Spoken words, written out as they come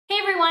Hey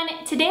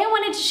everyone, today I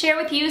wanted to share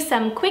with you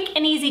some quick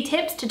and easy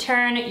tips to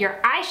turn your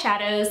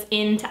eyeshadows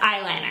into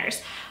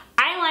eyeliners.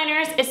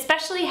 Eyeliners,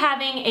 especially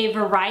having a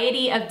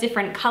variety of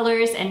different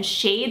colors and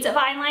shades of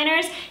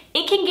eyeliners,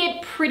 it can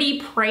get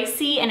pretty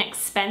pricey and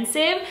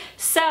expensive.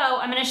 So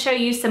I'm going to show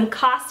you some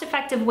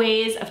cost-effective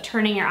ways of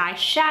turning your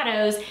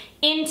eyeshadows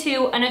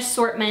into an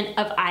assortment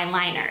of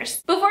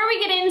eyeliners. Before we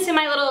get into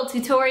my little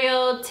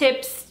tutorial,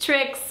 tips,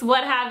 tricks,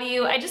 what have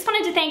you, I just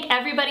wanted to thank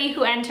everybody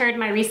who entered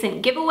my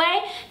recent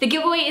giveaway. The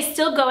giveaway is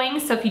still going,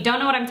 so if you don't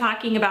know what I'm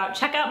talking about,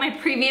 check out my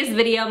previous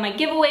video, my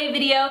giveaway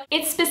video.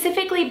 It's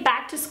specifically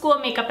back to school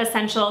makeup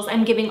essentials.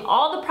 I'm giving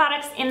all the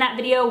products in that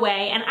video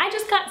away, and I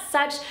just got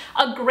such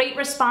a great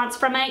response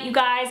from it. You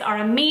guys are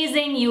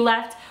amazing. You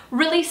left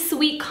really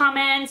sweet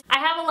comments. I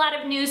have a lot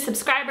of new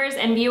subscribers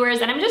and viewers,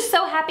 and I'm just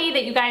so happy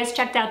that you guys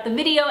checked out the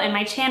video and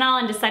my channel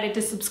and decided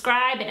to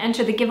subscribe and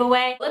enter the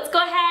giveaway. Let's go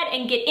ahead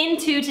and get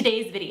into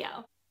today's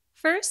video.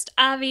 First,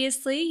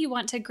 obviously, you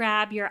want to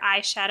grab your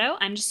eyeshadow.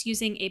 I'm just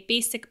using a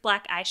basic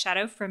black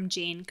eyeshadow from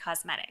Jane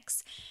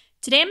Cosmetics.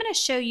 Today I'm going to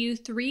show you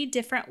 3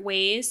 different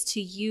ways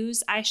to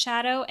use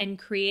eyeshadow and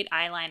create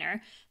eyeliner.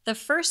 The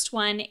first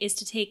one is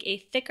to take a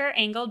thicker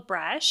angled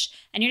brush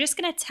and you're just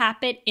going to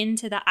tap it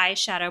into the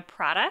eyeshadow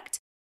product.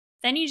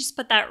 Then you just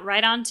put that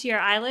right onto your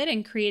eyelid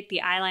and create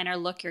the eyeliner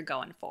look you're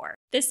going for.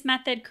 This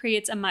method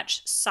creates a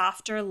much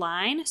softer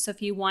line, so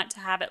if you want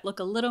to have it look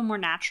a little more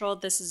natural,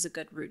 this is a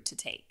good route to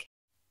take.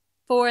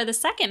 For the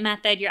second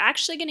method, you're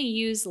actually going to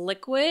use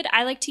liquid.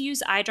 I like to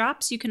use eye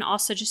drops. You can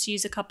also just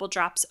use a couple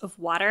drops of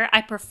water.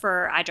 I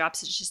prefer eye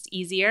drops, it's just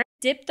easier.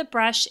 Dip the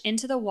brush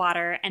into the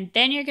water and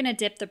then you're going to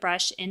dip the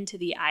brush into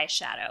the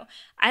eyeshadow.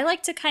 I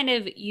like to kind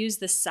of use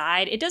the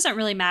side. It doesn't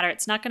really matter.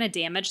 It's not going to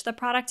damage the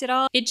product at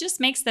all. It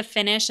just makes the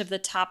finish of the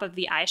top of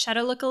the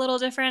eyeshadow look a little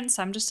different,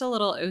 so I'm just a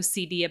little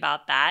OCD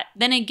about that.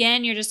 Then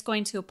again, you're just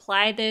going to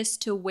apply this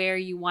to where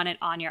you want it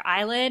on your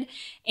eyelid,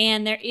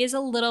 and there is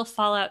a little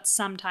fallout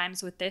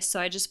sometimes with this,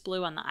 so I just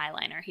blew on the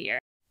eyeliner here.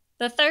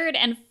 The third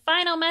and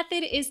final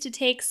method is to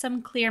take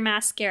some clear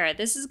mascara.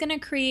 This is going to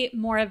create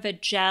more of a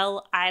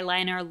gel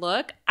eyeliner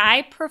look.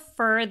 I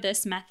prefer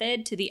this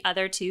method to the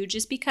other two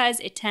just because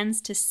it tends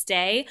to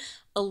stay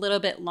a little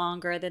bit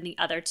longer than the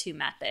other 2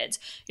 methods.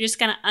 You're just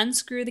going to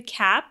unscrew the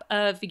cap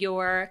of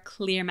your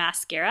clear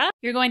mascara.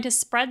 You're going to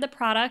spread the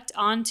product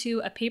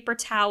onto a paper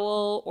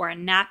towel or a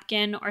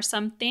napkin or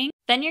something.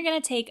 Then you're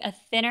going to take a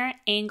thinner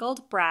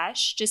angled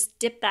brush, just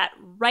dip that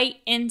right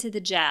into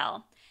the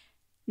gel.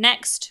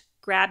 Next,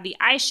 grab the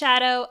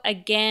eyeshadow.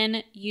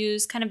 Again,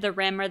 use kind of the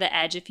rim or the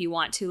edge if you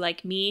want to,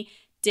 like me.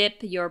 Dip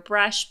your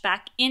brush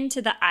back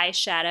into the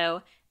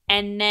eyeshadow,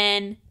 and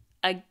then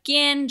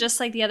again, just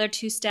like the other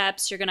 2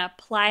 steps, you're going to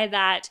apply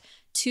that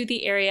to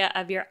the area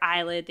of your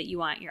eyelid that you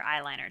want your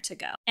eyeliner to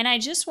go. And I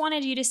just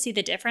wanted you to see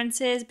the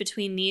differences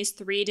between these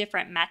 3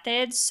 different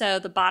methods. So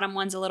the bottom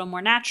one's a little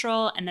more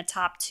natural and the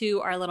top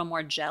 2 are a little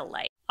more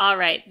gel-like. All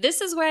right,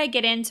 this is where I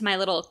get into my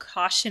little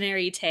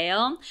cautionary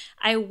tale.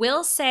 I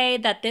will say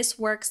that this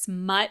works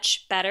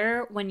much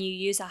better when you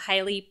use a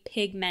highly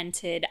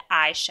pigmented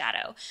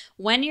eyeshadow.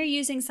 When you're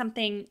using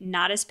something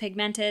not as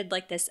pigmented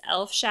like this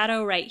e.l.f.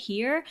 shadow right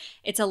here,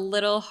 it's a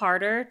little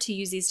harder to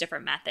use these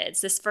different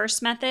methods. This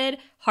first method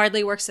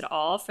hardly works at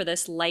all for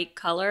this light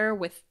color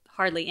with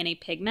hardly any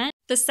pigment.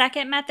 The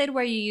second method,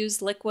 where you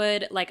use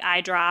liquid like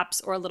eye drops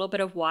or a little bit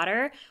of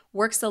water,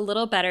 works a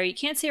little better. You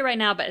can't see it right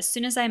now, but as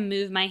soon as I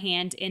move my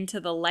hand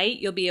into the light,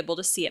 you'll be able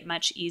to see it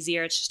much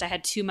easier. It's just I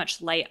had too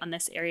much light on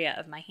this area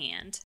of my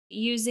hand.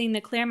 Using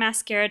the clear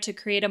mascara to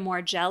create a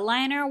more gel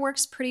liner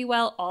works pretty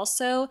well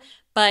also,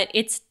 but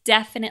it's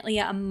definitely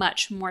a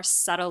much more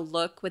subtle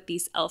look with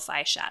these e.l.f.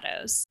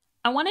 eyeshadows.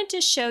 I wanted to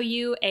show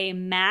you a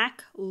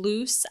MAC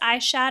loose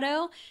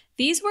eyeshadow.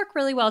 These work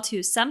really well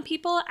too. Some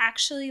people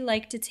actually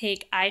like to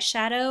take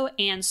eyeshadow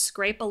and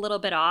scrape a little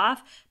bit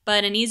off,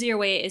 but an easier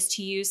way is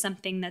to use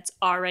something that's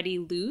already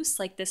loose,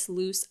 like this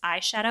loose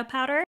eyeshadow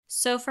powder.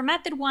 So for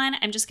method 1,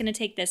 I'm just going to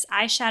take this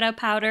eyeshadow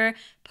powder,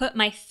 put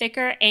my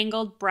thicker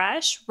angled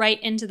brush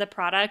right into the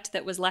product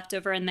that was left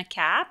over in the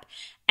cap,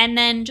 and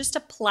then just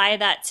apply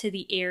that to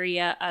the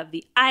area of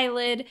the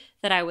eyelid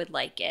that I would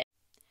like it.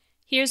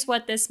 Here's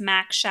what this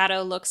MAC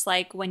shadow looks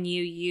like when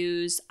you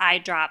use eye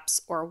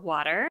drops or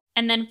water.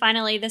 And then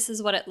finally, this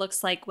is what it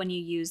looks like when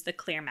you use the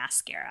clear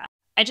mascara.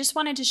 I just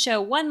wanted to show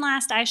one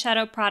last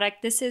eyeshadow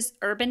product. This is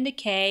Urban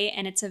Decay,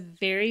 and it's a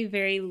very,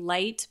 very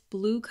light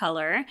blue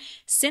color.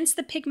 Since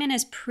the pigment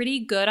is pretty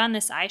good on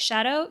this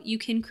eyeshadow, you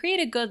can create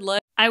a good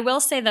look. I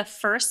will say the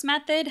first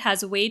method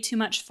has way too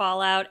much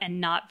fallout and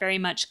not very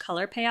much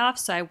color payoff,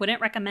 so I wouldn't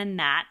recommend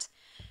that.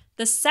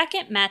 The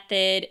second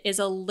method is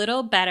a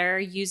little better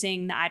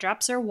using the eye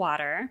drops or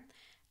water.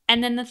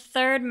 And then the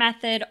third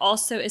method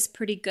also is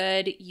pretty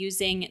good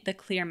using the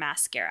clear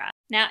mascara.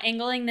 Now,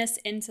 angling this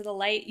into the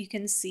light, you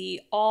can see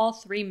all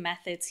 3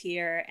 methods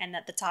here, and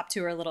that the top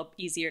 2 are a little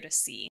easier to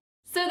see.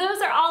 So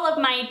those are all of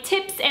my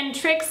tips and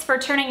tricks for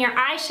turning your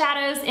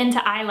eyeshadows into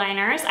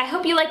eyeliners. I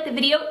hope you liked the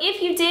video.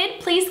 If you did,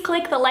 please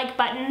click the like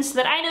button so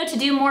that I know to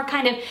do more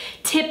kind of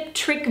tip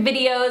trick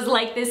videos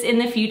like this in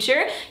the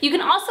future. You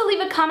can also leave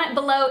a comment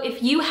below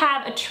if you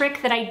have a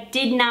trick that I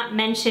did not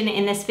mention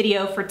in this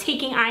video for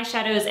taking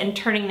eyeshadows and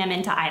turning them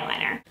into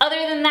eyeliner.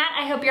 Other than that,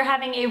 I hope you're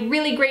having a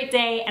really great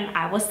day and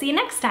I will see you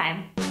next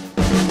time.